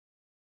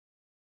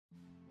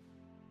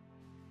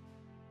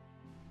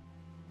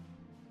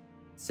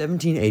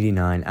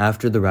1789,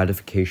 after the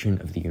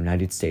ratification of the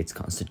United States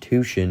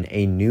Constitution,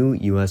 a new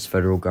U.S.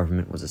 federal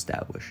government was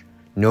established.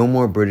 No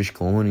more British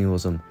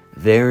colonialism,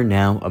 they're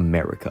now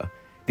America.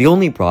 The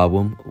only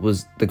problem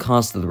was the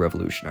cost of the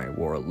Revolutionary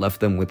War left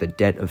them with a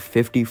debt of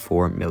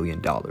 $54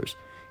 million,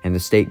 and the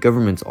state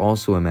governments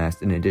also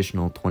amassed an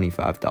additional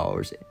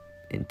 $25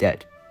 in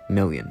debt.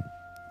 Million,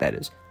 that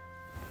is.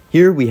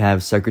 Here we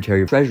have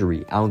Secretary of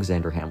Treasury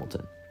Alexander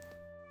Hamilton.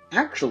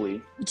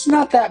 Actually, it's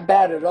not that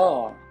bad at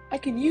all. I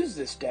can use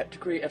this debt to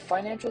create a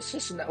financial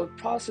system that would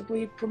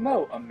possibly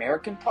promote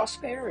American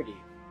prosperity.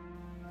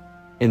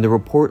 In the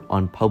report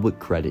on public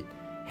credit,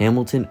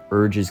 Hamilton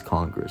urges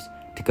Congress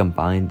to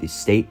combine the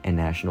state and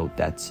national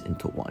debts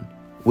into one,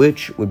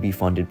 which would be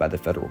funded by the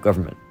federal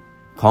government.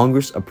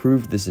 Congress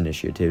approved this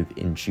initiative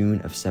in June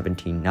of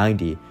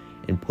 1790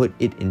 and put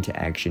it into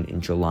action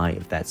in July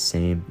of that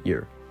same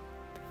year.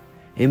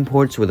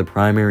 Imports were the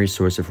primary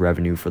source of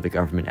revenue for the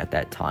government at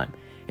that time,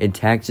 and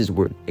taxes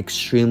were an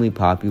extremely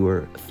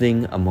popular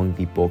thing among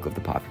the bulk of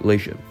the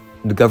population.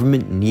 The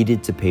government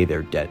needed to pay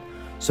their debt,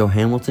 so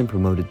Hamilton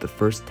promoted the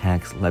first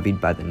tax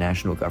levied by the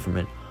national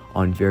government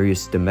on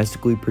various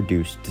domestically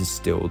produced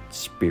distilled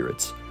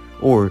spirits,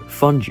 or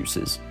fun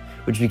juices,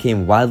 which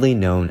became widely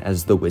known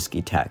as the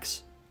whiskey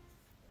tax.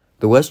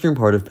 The western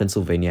part of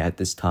Pennsylvania at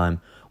this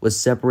time was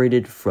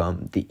separated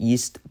from the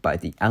east by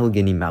the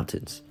Allegheny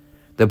Mountains.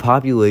 The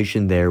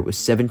population there was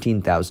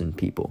 17,000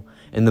 people,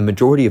 and the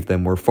majority of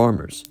them were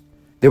farmers.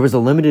 There was a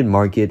limited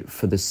market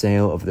for the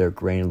sale of their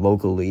grain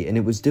locally, and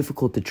it was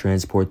difficult to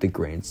transport the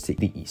grains to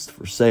the east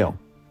for sale.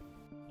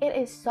 It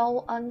is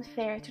so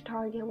unfair to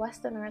target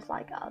Westerners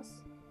like us.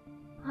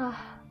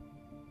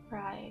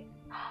 Right.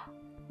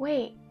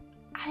 Wait,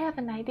 I have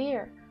an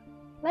idea.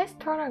 Let's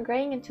turn our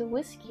grain into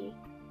whiskey.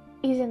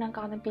 Isn't it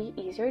gonna be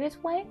easier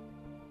this way?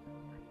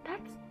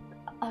 That's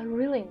a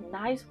really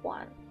nice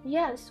one.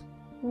 Yes,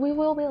 we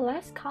will be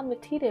less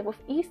competitive with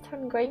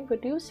Eastern grain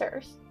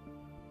producers.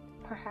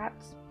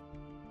 Perhaps.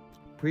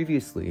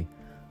 Previously,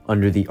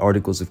 under the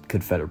Articles of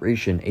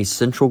Confederation, a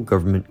central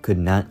government could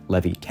not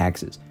levy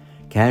taxes.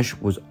 Cash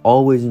was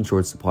always in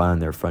short supply on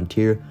their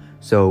frontier,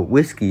 so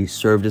whiskey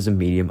served as a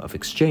medium of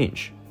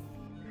exchange.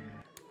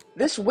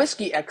 This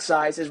whiskey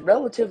excise is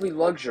relatively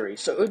luxury,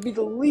 so it would be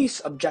the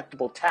least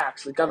objectable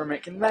tax the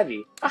government can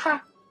levy.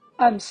 Aha!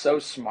 I'm so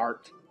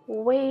smart.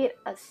 Wait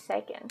a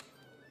second.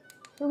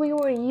 We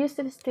were used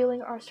to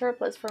stealing our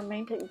surplus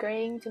fermented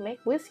grain to make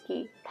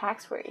whiskey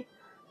tax-free.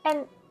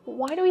 And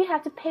why do we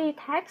have to pay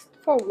tax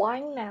for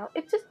wine now?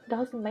 It just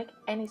doesn't make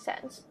any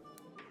sense.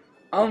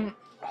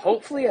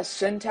 Hopefully a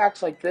sin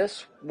tax like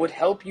this would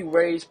help you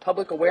raise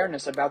public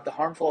awareness about the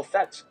harmful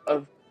effects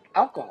of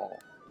alcohol.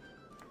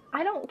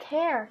 I don't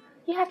care.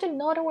 You have to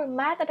know that we're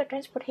mad that the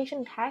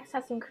transportation tax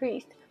has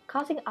increased,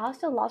 causing us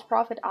to lose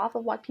profit off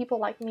of what people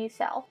like me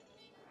sell.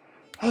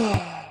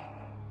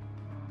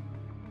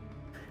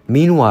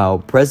 Meanwhile,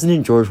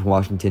 President George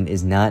Washington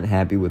is not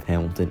happy with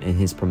Hamilton and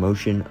his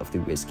promotion of the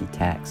whiskey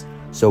tax,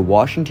 so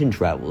Washington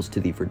travels to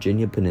the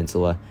Virginia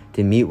Peninsula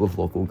to meet with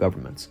local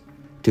governments.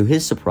 To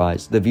his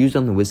surprise, the views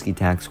on the whiskey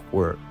tax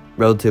were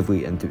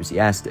relatively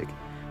enthusiastic,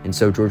 and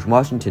so George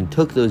Washington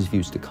took those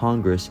views to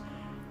Congress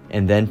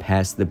and then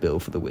passed the bill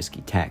for the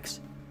whiskey tax.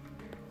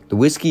 The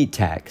whiskey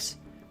tax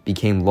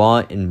became law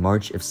in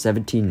March of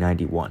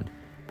 1791,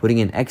 putting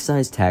an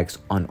excise tax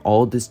on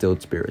all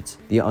distilled spirits.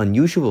 The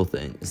unusual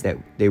thing is that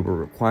they were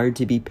required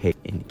to be paid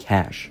in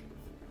cash.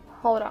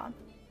 Hold on.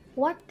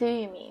 What do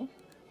you mean?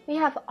 We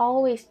have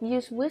always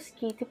used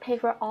whiskey to pay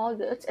for all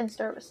goods and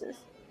services,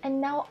 and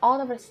now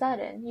all of a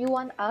sudden you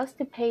want us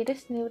to pay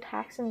this new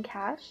tax in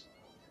cash?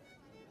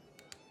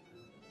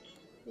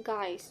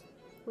 Guys,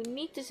 we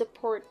need to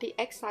support the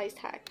excise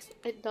tax.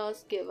 It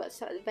does give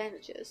us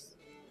advantages.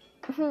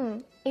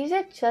 Is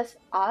it just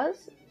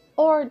us?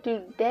 Or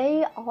do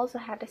they also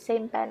have the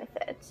same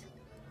benefits?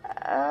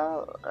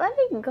 Let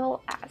me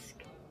go ask.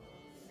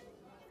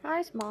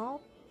 Hi,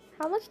 Small.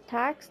 How much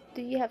tax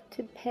do you have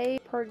to pay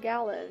per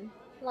gallon?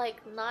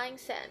 Like 9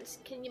 cents.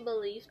 Can you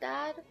believe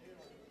that?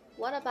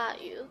 What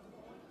about you?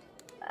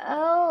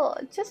 Oh,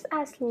 just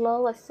as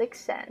low as 6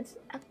 cents,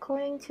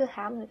 according to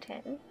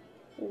Hamilton.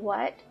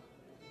 What?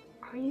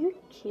 Are you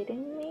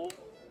kidding me?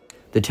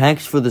 The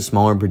tax for the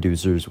smaller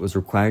producers was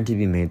required to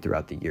be made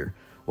throughout the year,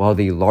 while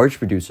the large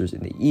producers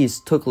in the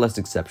East took less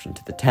exception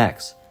to the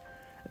tax.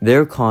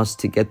 Their cost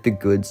to get the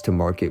goods to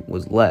market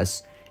was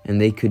less, and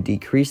they could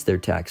decrease their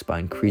tax by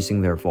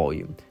increasing their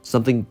volume,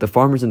 something the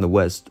farmers in the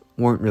West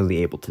weren't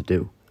really able to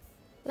do.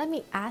 Let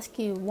me ask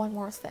you one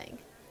more thing.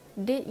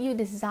 Did you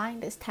design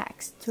this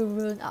tax to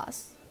ruin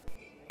us?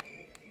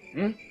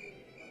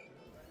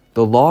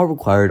 The law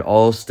required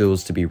all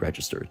stills to be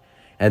registered,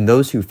 and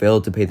those who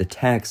failed to pay the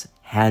tax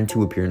had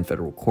to appear in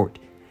federal court.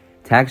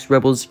 Tax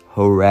rebels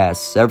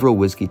harassed several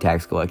whiskey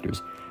tax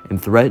collectors and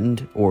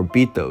threatened or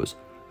beat those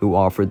who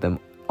offered them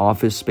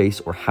office space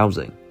or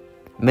housing.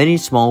 Many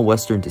small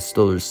Western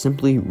distillers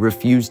simply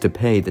refused to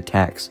pay the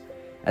tax.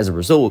 As a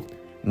result,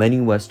 many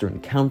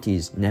Western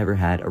counties never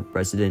had a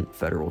resident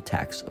federal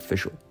tax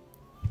official.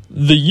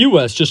 The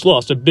U.S. just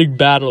lost a big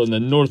battle in the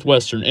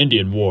Northwestern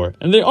Indian War,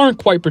 and they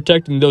aren't quite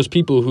protecting those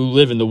people who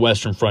live in the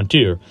western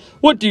frontier.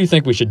 What do you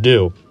think we should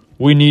do?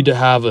 We need to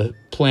have a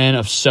plan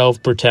of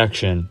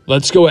self-protection.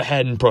 Let's go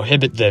ahead and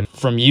prohibit them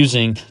from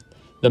using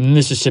the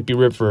Mississippi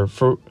River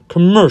for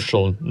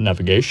commercial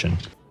navigation.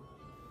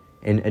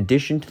 In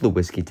addition to the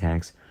whiskey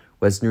tax,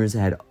 Westerners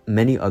had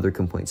many other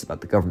complaints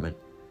about the government.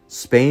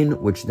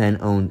 Spain, which then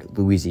owned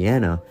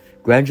Louisiana,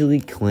 gradually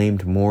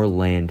claimed more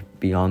land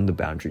beyond the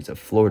boundaries of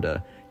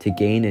Florida to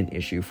gain an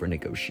issue for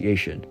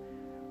negotiation.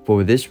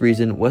 For this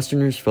reason,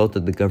 Westerners felt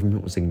that the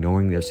government was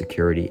ignoring their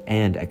security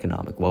and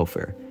economic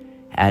welfare.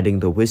 Adding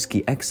the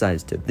whiskey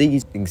excise to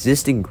these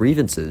existing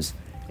grievances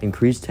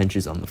increased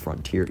tensions on the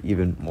frontier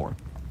even more.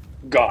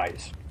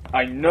 Guys,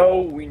 I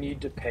know we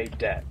need to pay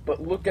debt,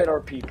 but look at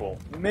our people.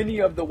 Many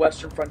of the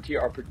western frontier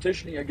are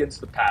petitioning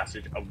against the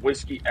passage of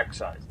whiskey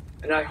excise,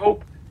 and I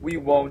hope we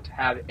won't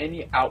have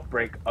any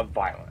outbreak of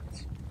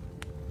violence.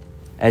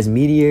 As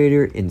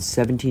mediator in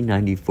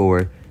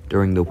 1794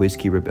 during the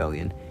Whiskey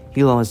Rebellion,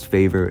 he lost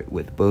favor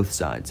with both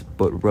sides,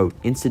 but wrote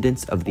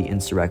incidents of the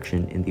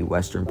insurrection in the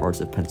western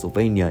parts of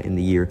Pennsylvania in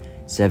the year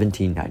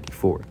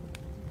 1794.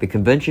 The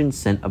convention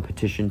sent a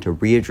petition to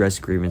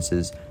readdress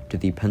grievances to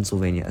the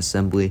Pennsylvania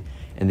Assembly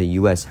and the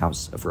U.S.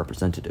 House of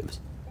Representatives.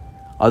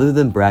 Other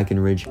than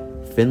Brackenridge,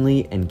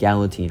 Finley and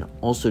Gallatin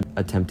also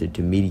attempted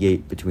to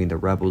mediate between the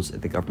rebels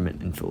and the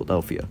government in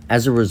Philadelphia.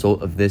 As a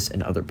result of this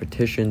and other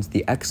petitions,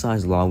 the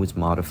excise law was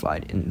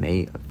modified in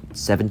May of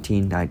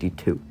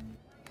 1792.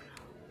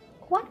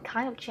 What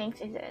kind of change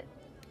is it?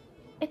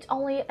 It's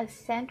only a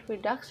cent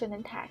reduction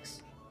in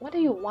tax. What do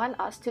you want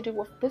us to do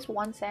with this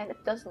 1 cent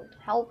that doesn't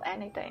help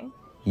anything?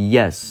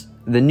 Yes,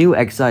 the new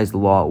excise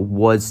law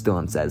was still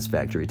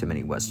unsatisfactory to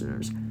many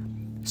Westerners,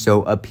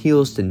 so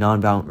appeals to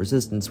nonviolent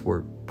resistance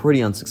were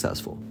pretty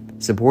unsuccessful.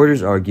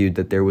 Supporters argued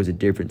that there was a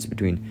difference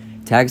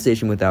between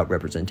taxation without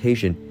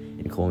representation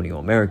in colonial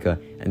America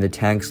and the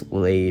tax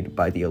laid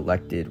by the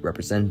elected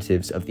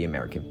representatives of the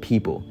American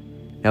people.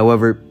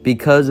 However,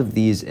 because of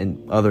these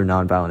and other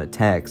nonviolent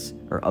attacks,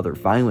 or other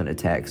violent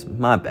attacks,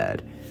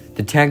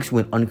 the tax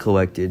went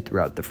uncollected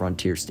throughout the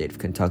frontier state of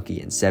Kentucky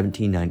in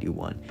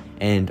 1791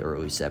 and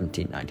early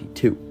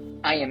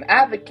 1792. I am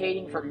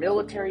advocating for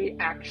military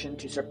action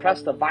to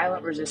suppress the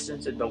violent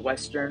resistance in the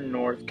western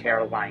North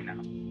Carolina.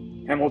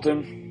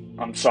 Hamilton,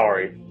 I'm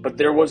sorry, but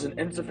there wasn't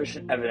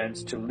insufficient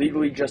evidence to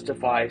legally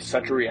justify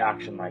such a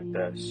reaction like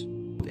this.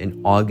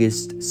 In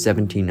August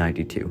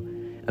 1792,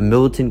 a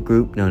militant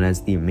group known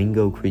as the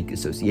Mingo Creek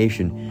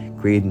Association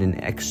created an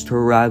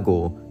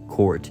extraregal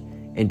court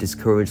and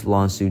discouraged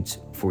lawsuits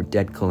for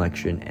debt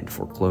collection and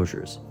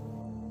foreclosures.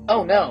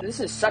 Oh no, this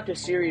is such a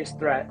serious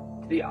threat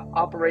to the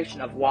operation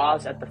of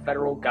laws at the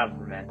federal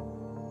government.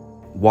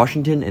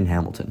 Washington and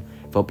Hamilton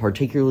felt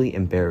particularly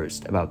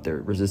embarrassed about their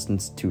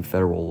resistance to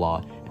federal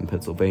law in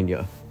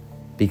Pennsylvania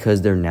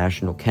because their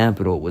national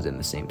capital was in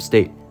the same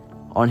state.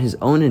 On his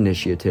own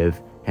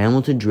initiative,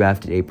 Hamilton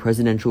drafted a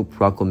presidential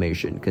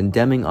proclamation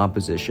condemning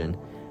opposition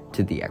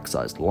to the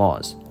excise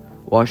laws.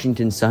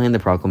 Washington signed the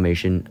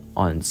proclamation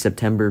on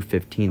September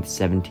 15,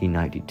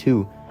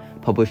 1792,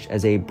 published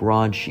as a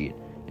broadsheet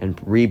and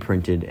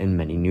reprinted in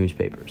many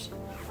newspapers.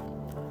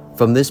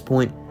 From this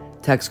point,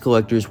 tax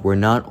collectors were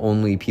not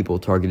only people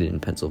targeted in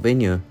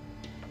Pennsylvania,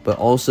 but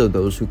also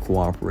those who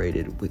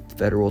cooperated with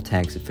federal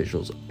tax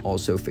officials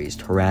also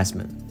faced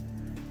harassment.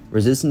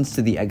 Resistance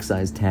to the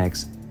excise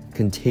tax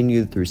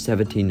continued through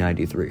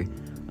 1793,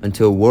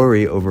 until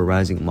worry over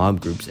rising mob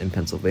groups in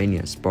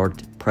Pennsylvania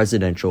sparked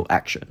presidential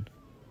action.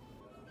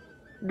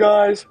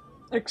 Guys,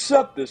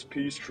 accept this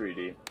peace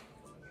treaty.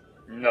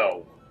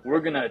 No,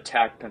 we're gonna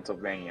attack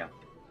Pennsylvania.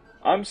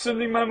 I'm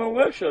sending my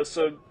militia,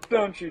 so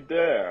don't you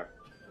dare.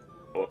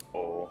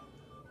 Uh-oh.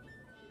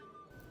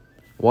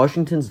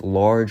 Washington's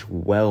large,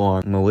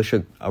 well-armed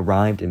militia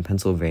arrived in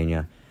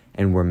Pennsylvania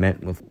and were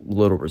met with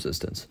little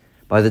resistance.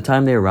 By the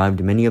time they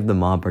arrived, many of the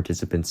mob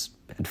participants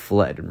had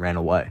fled and ran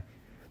away.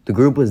 The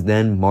group was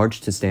then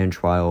marched to stand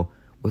trial,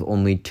 with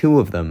only 2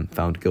 of them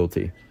found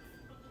guilty.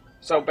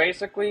 So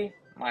basically,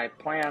 my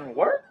plan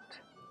worked?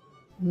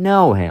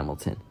 No,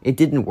 Hamilton, it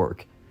didn't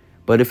work.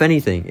 But if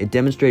anything, it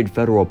demonstrated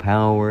federal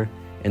power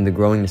and the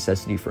growing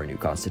necessity for a new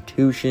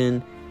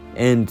constitution,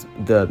 and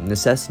the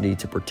necessity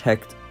to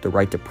protect the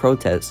right to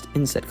protest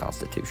in said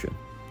constitution.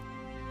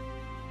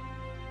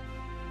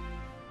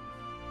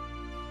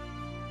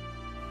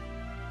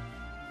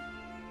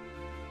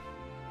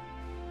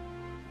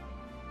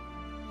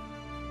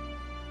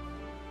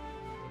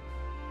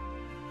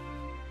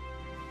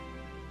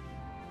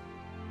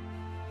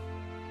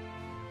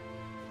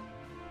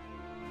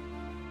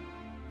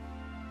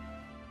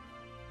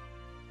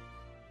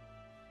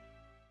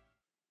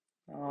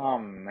 Oh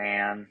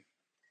man.